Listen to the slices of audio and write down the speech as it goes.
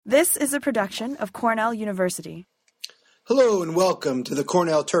This is a production of Cornell University. Hello and welcome to the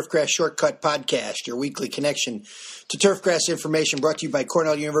Cornell Turfgrass ShortCUTT podcast, your weekly connection to turfgrass information brought to you by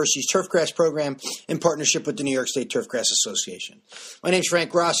Cornell University's Turfgrass program in partnership with the New York State Turfgrass Association. My name is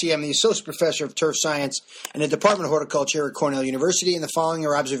Frank Rossi. I'm the Associate Professor of Turf Science in the Department of Horticulture at Cornell University, and the following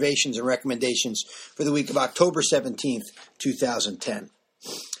are observations and recommendations for the week of October 17th, 2010.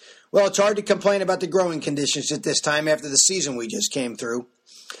 Well, it's hard to complain about the growing conditions at this time after the season we just came through.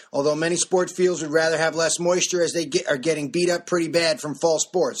 Although many sport fields would rather have less moisture as they are getting beat up pretty bad from fall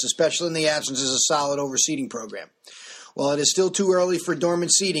sports, especially in the absence of a solid overseeding program. While it is still too early for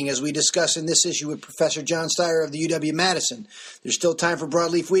dormant seeding, as we discuss in this issue with Professor John Steyer of the UW-Madison, there's still time for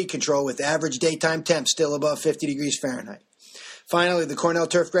broadleaf weed control with average daytime temps still above 50 degrees Fahrenheit. Finally, the Cornell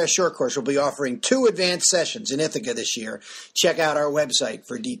Turfgrass Short Course will be offering 2 advanced sessions in Ithaca this year. Check out our website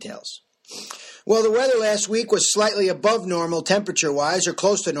for details. Well, the weather last week was slightly above normal temperature-wise, or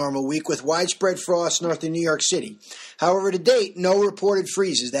close to normal week, with widespread frost north of New York City. However, to date, no reported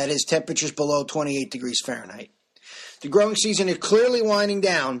freezes, that is, temperatures below 28 degrees Fahrenheit. The growing season is clearly winding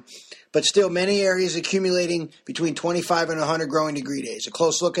down, but still many areas accumulating between 25 and 100 growing degree days. A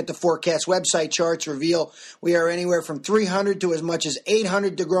close look at the forecast website charts reveal we are anywhere from 300 to as much as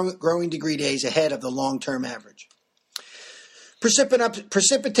 800 growing degree days ahead of the long-term average.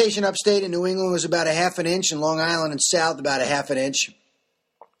 Precipitation upstate in New England was about a half an inch, and Long Island and South about a half an inch,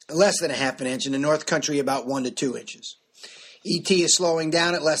 less than a half an inch, in the North Country about 1 to 2 inches. ET is slowing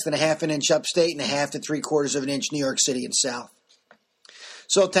down at less than a half an inch upstate and a half to 3/4 of an inch New York City and South.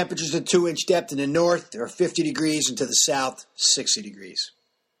 Soil temperatures at 2-inch depth in the north are 50 degrees, and to the south, 60 degrees.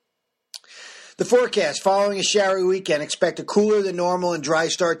 The forecast: following a showery weekend, expect a cooler than normal and dry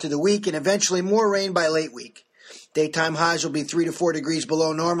start to the week, and eventually more rain by late week. Daytime highs will be 3 to 4 degrees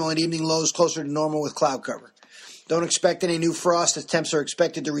below normal, and evening lows closer to normal with cloud cover. Don't expect any new frost, as temps are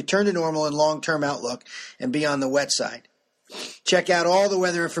expected to return to normal in long-term outlook and be on the wet side. Check out all the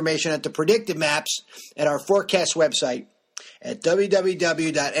weather information at the predictive maps at our forecast website at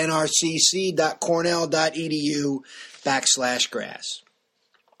www.nrcc.cornell.edu/grass.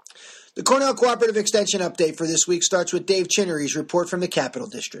 The Cornell Cooperative Extension update for this week starts with Dave Chinnery's report from the Capital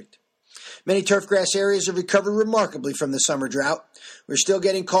District. Many turfgrass areas have recovered remarkably from the summer drought. We're still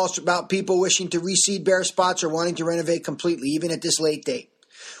getting calls about people wishing to reseed bare spots or wanting to renovate completely, even at this late date.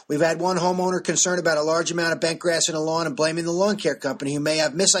 We've had one homeowner concerned about a large amount of bent grass in a lawn and blaming the lawn care company, who may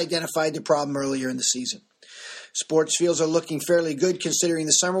have misidentified the problem earlier in the season. Sports fields are looking fairly good considering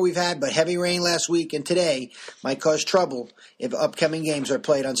the summer we've had, but heavy rain last week and today might cause trouble if upcoming games are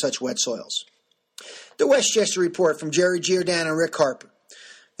played on such wet soils. The Westchester report from Jerry Giordano and Rick Harper.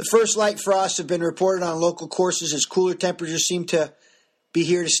 The first light frosts have been reported on local courses as cooler temperatures seem to be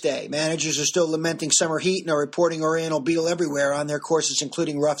here to stay. Managers are still lamenting summer heat and are reporting oriental beetle everywhere on their courses,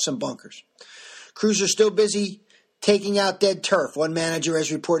 including roughs and bunkers. Crews are still busy taking out dead turf. One manager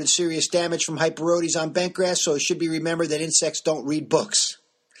has reported serious damage from hyperodes on bentgrass, so it should be remembered that insects don't read books.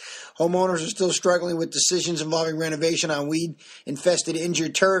 Homeowners are still struggling with decisions involving renovation on weed-infested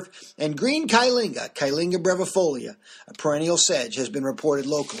injured turf, and green Kailinga brevifolia, a perennial sedge, has been reported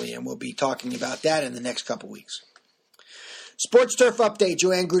locally, and we'll be talking about that in the next couple weeks. Sports turf update: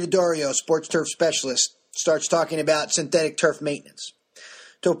 Joanne Grudadorio, sports turf specialist, starts talking about synthetic turf maintenance.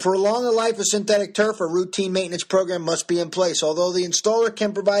 To prolong the life of synthetic turf, a routine maintenance program must be in place. Although the installer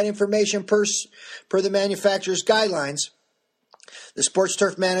can provide information per the manufacturer's guidelines, the sports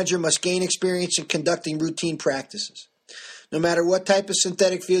turf manager must gain experience in conducting routine practices. No matter what type of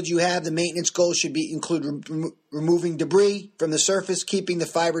synthetic field you have, the maintenance goals should include removing debris from the surface, keeping the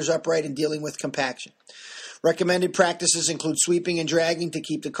fibers upright, and dealing with compaction. Recommended practices include sweeping and dragging to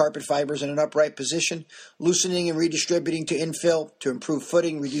keep the carpet fibers in an upright position, loosening and redistributing to infill to improve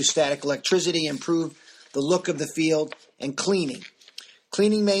footing, reduce static electricity, improve the look of the field, and cleaning.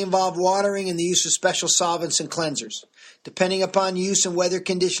 Cleaning may involve watering and the use of special solvents and cleansers. Depending upon use and weather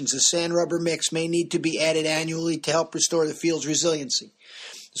conditions, a sand-rubber mix may need to be added annually to help restore the field's resiliency.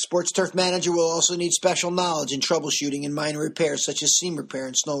 The sports turf manager will also need special knowledge in troubleshooting and minor repairs such as seam repair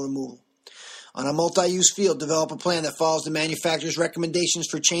and snow removal. On a multi-use field, develop a plan that follows the manufacturer's recommendations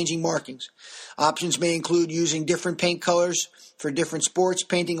for changing markings. Options may include using different paint colors for different sports,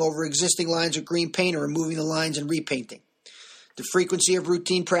 painting over existing lines with green paint, or removing the lines and repainting. The frequency of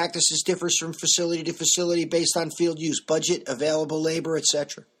routine practices differs from facility to facility based on field use, budget, available labor,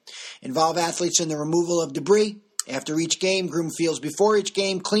 etc. Involve athletes in the removal of debris. After each game, groom fields before each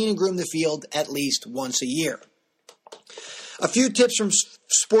game, clean and groom the field at least once a year. A few tips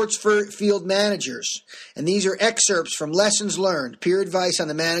sports field managers. And these are excerpts from lessons learned, peer advice on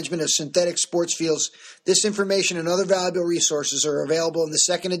the management of synthetic sports fields. This information and other valuable resources are available in the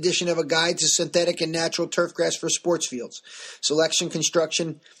second edition of A Guide to Synthetic and Natural Turfgrass for Sports Fields, Selection,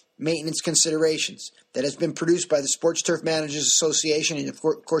 Construction, Maintenance Considerations, that has been produced by the Sports Turf Managers Association. And of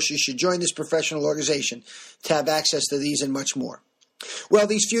course, you should join this professional organization to have access to these and much more. Well,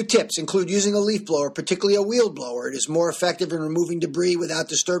 these few tips include using a leaf blower, particularly a wheeled blower. It is more effective in removing debris without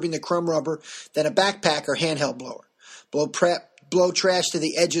disturbing the crumb rubber than a backpack or handheld blower. Blow trash to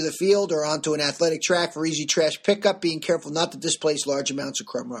the edge of the field or onto an athletic track for easy trash pickup, being careful not to displace large amounts of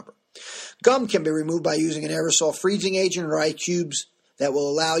crumb rubber. Gum can be removed by using an aerosol freezing agent or ice cubes that will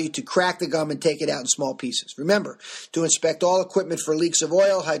allow you to crack the gum and take it out in small pieces. Remember to inspect all equipment for leaks of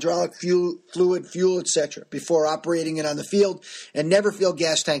oil, hydraulic fluid, fuel, etc. before operating it on the field, and never fill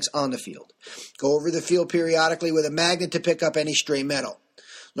gas tanks on the field. Go over the field periodically with a magnet to pick up any stray metal.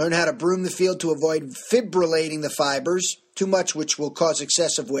 Learn how to broom the field to avoid fibrillating the fibers too much, which will cause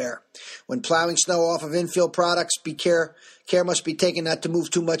excessive wear. When plowing snow off of infill products, care must be taken not to move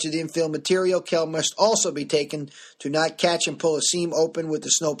too much of the infill material. Care must also be taken to not catch and pull a seam open with the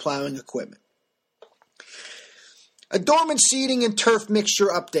snow plowing equipment. A dormant seeding and turf mixture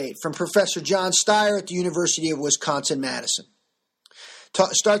update from Professor John Steyer at the University of Wisconsin-Madison.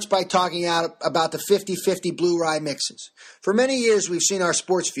 Starts by talking about the 50-50 blue rye mixes. For many years, we've seen our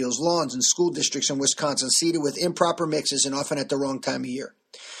sports fields, lawns, and school districts in Wisconsin seeded with improper mixes and often at the wrong time of year.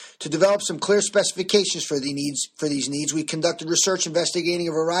 To develop some clear specifications for these needs, we conducted research investigating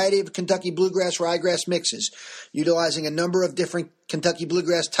a variety of Kentucky bluegrass ryegrass mixes, utilizing a number of different Kentucky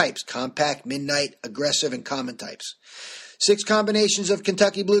bluegrass types: compact, midnight, aggressive, and common types. 6 combinations of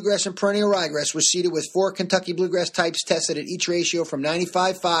Kentucky bluegrass and perennial ryegrass were seeded with 4 Kentucky bluegrass types tested at each ratio from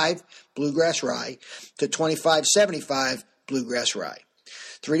 95-5 bluegrass rye to 25-75 bluegrass rye.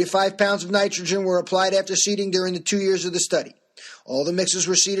 3 to 5 pounds of nitrogen were applied after seeding during the 2 years of the study. All the mixes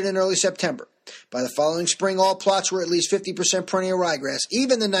were seeded in early September. By the following spring, all plots were at least 50% perennial ryegrass,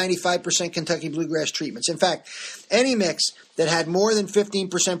 even the 95% Kentucky bluegrass treatments. In fact, any mix that had more than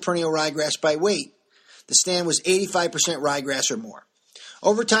 15% perennial ryegrass by weight, the stand was 85% ryegrass or more.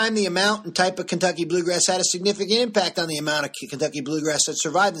 Over time, the amount and type of Kentucky bluegrass had a significant impact on the amount of Kentucky bluegrass that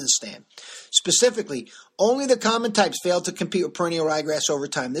survived in the stand. Specifically, only the common types failed to compete with perennial ryegrass over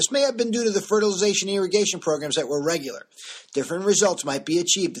time. This may have been due to the fertilization and irrigation programs that were regular. Different results might be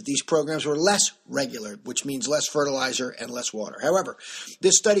achieved if these programs were less regular, which means less fertilizer and less water. However,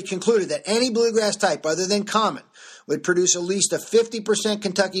 this study concluded that any bluegrass type other than common would produce at least a 50%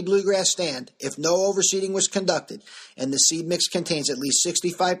 Kentucky bluegrass stand if no overseeding was conducted, and the seed mix contains at least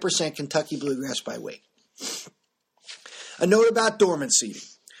 65% Kentucky bluegrass by weight. A note about dormant seeding.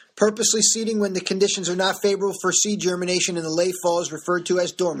 Purposely seeding when the conditions are not favorable for seed germination in the late fall is referred to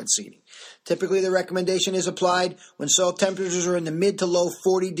as dormant seeding. Typically, the recommendation is applied when soil temperatures are in the mid to low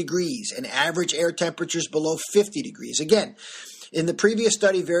 40 degrees and average air temperatures below 50 degrees. Again, in the previous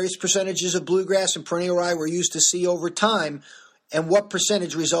study, various percentages of bluegrass and perennial rye were used to see over time and what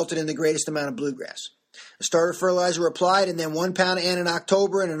percentage resulted in the greatest amount of bluegrass. A starter fertilizer applied and then 1 pound of N in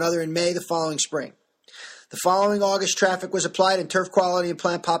October and another in May the following spring. The following August, traffic was applied and turf quality and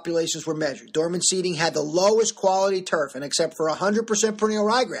plant populations were measured. Dormant seeding had the lowest quality turf, and except for 100% perennial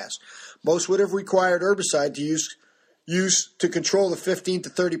ryegrass, most would have required herbicide to use to control the 15 to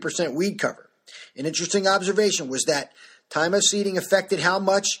 30% weed cover. An interesting observation was that time of seeding affected how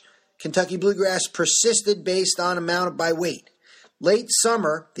much Kentucky bluegrass persisted based on amount by weight. Late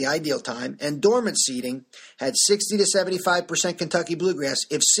summer, the ideal time, and dormant seeding had 60 to 75% Kentucky bluegrass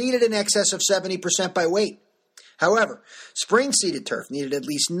if seeded in excess of 70% by weight. However, spring seeded turf needed at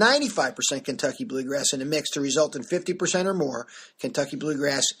least 95% Kentucky bluegrass in the mix to result in 50% or more Kentucky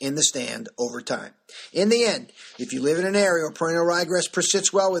bluegrass in the stand over time. In the end, if you live in an area where perennial ryegrass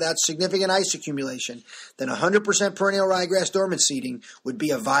persists well without significant ice accumulation, then 100% perennial ryegrass dormant seeding would be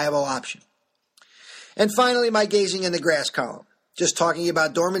a viable option. And finally, my gazing in the grass column. Just talking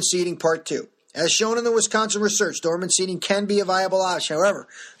about dormant seeding part 2. As shown in the Wisconsin research, dormant seeding can be a viable option. However,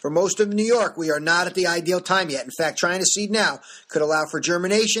 for most of New York, we are not at the ideal time yet. In fact, trying to seed now could allow for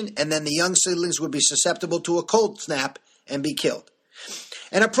germination, and then the young seedlings would be susceptible to a cold snap and be killed.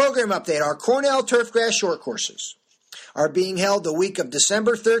 And a program update. Our Cornell Turfgrass short courses are being held the week of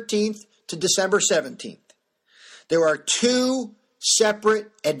December 13th to December 17th. There are 2 separate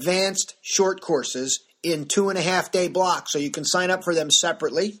advanced short courses in 2.5-day blocks, so you can sign up for them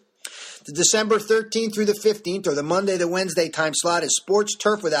separately. The December 13th through the 15th, or the Monday to Wednesday time slot, is sports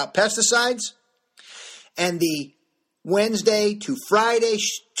turf without pesticides. And the Wednesday to Friday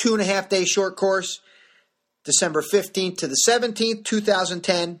 2.5-day short course December 15th to the 17th,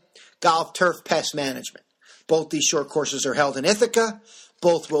 2010, Golf Turf Pest Management. Both these short courses are held in Ithaca.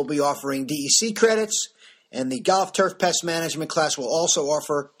 Both will be offering DEC credits, and the Golf Turf Pest Management class will also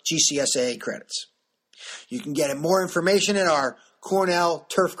offer GCSAA credits. You can get more information at our Cornell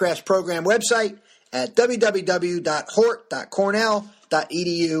Turfgrass Program website at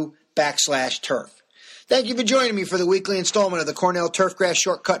www.hort.cornell.edu/turf. Thank you for joining me for the weekly installment of the Cornell Turfgrass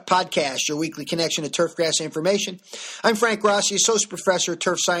Shortcut Podcast, your weekly connection to turfgrass information. I'm Frank Rossi, Associate Professor of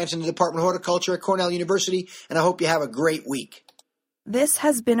Turf Science in the Department of Horticulture at Cornell University, and I hope you have a great week. This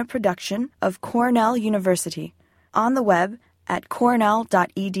has been a production of Cornell University, on the web at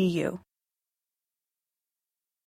cornell.edu.